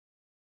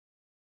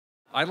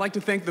I'd like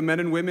to thank the men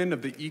and women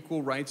of the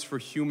Equal Rights for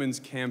Humans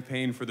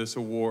campaign for this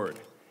award.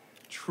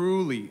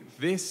 Truly,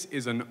 this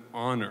is an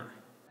honor.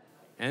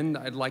 And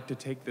I'd like to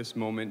take this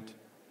moment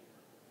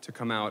to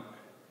come out.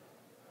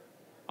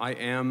 I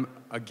am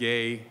a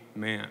gay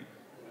man.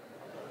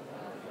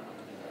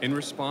 In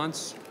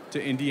response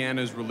to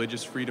Indiana's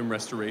Religious Freedom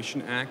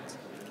Restoration Act,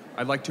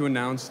 I'd like to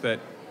announce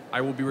that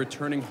I will be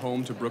returning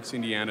home to Brooks,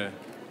 Indiana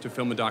to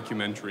film a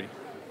documentary.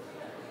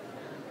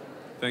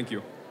 Thank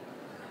you.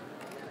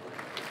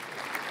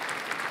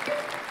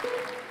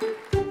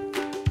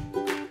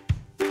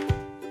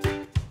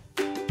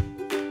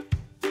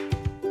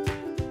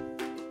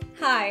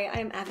 Hi,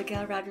 I'm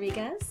Abigail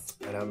Rodriguez.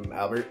 And I'm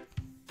Albert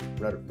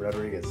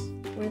Rodriguez.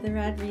 We're the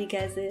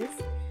Rodriguezes.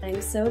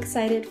 I'm so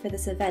excited for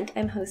this event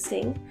I'm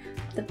hosting,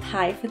 the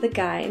Pie for the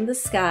Guy in the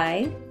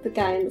Sky. The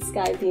guy in the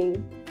sky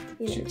being,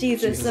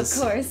 Jesus,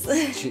 of course.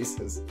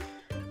 Jesus.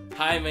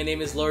 Hi, my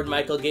name is Lord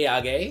Michael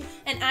Gayage.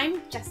 And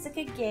I'm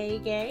Jessica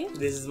Gay.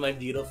 This is my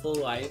beautiful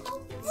wife.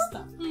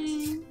 Stop.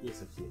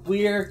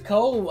 We are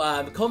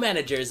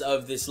co-managers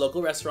of this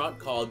local restaurant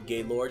called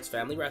Gaylord's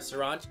Family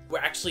Restaurant. We're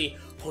actually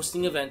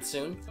hosting an event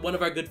soon. One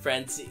of our good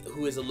friends,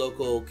 who is a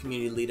local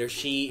community leader,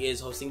 she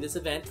is hosting this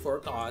event for a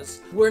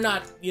cause. We're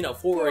not,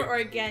 for or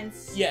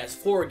against. Yes,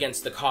 for or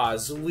against the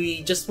cause.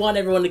 We just want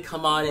everyone to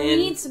come on in. We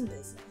need some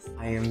business.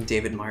 I am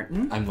David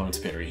Martin. I'm Lawrence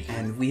Perry.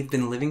 And we've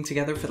been living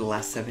together for the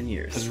last 7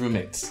 years. As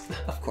roommates.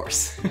 Of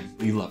course.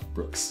 We love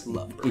Brooks.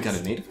 Love Brooks. We got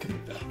a native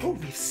coming back. Oh,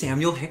 we have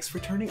Samuel Hicks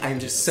returning. I am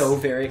just so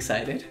very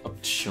excited. I'll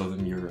show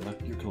them your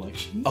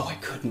collection. Oh, I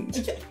couldn't.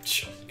 Yeah.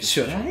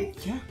 Should I?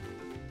 Yeah.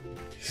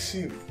 You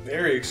seem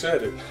very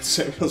excited.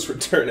 Samuel's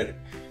returning.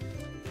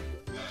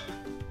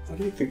 How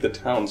do you think the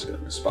town's gonna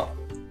respond?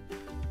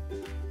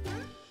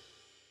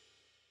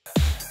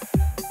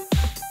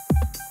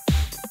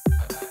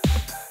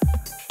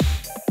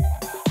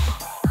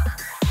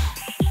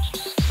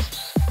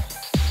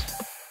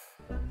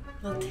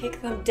 We'll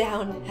take them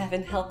down,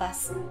 heaven help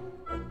us.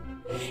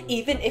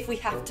 Even if we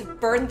have to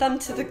burn them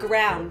to the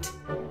ground.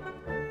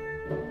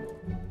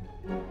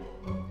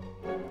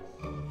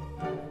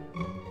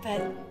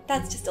 But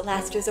that's just a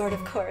last resort,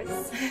 of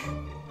course.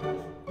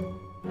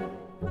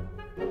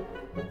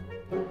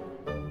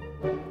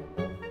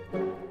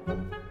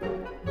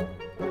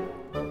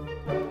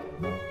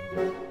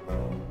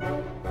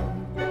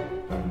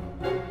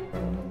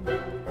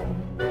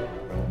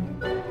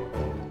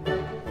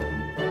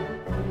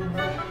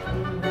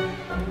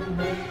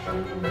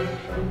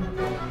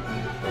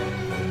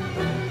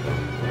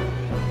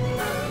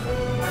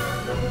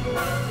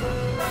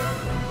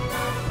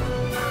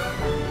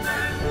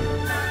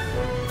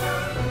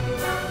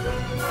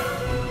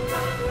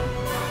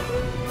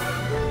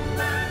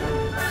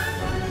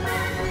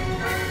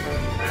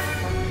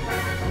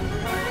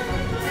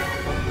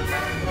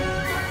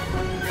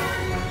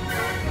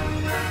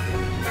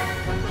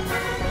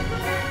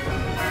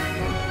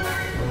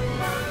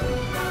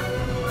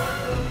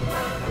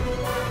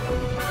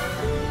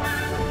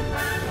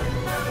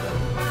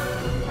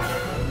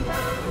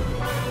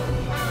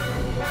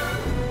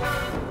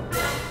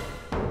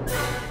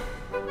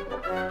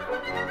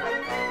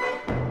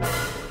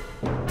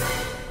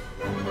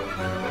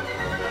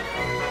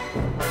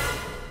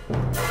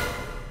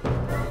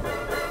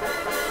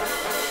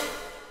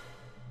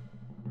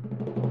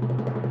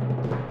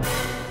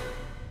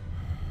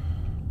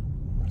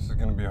 This is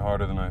gonna be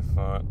harder than I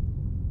thought.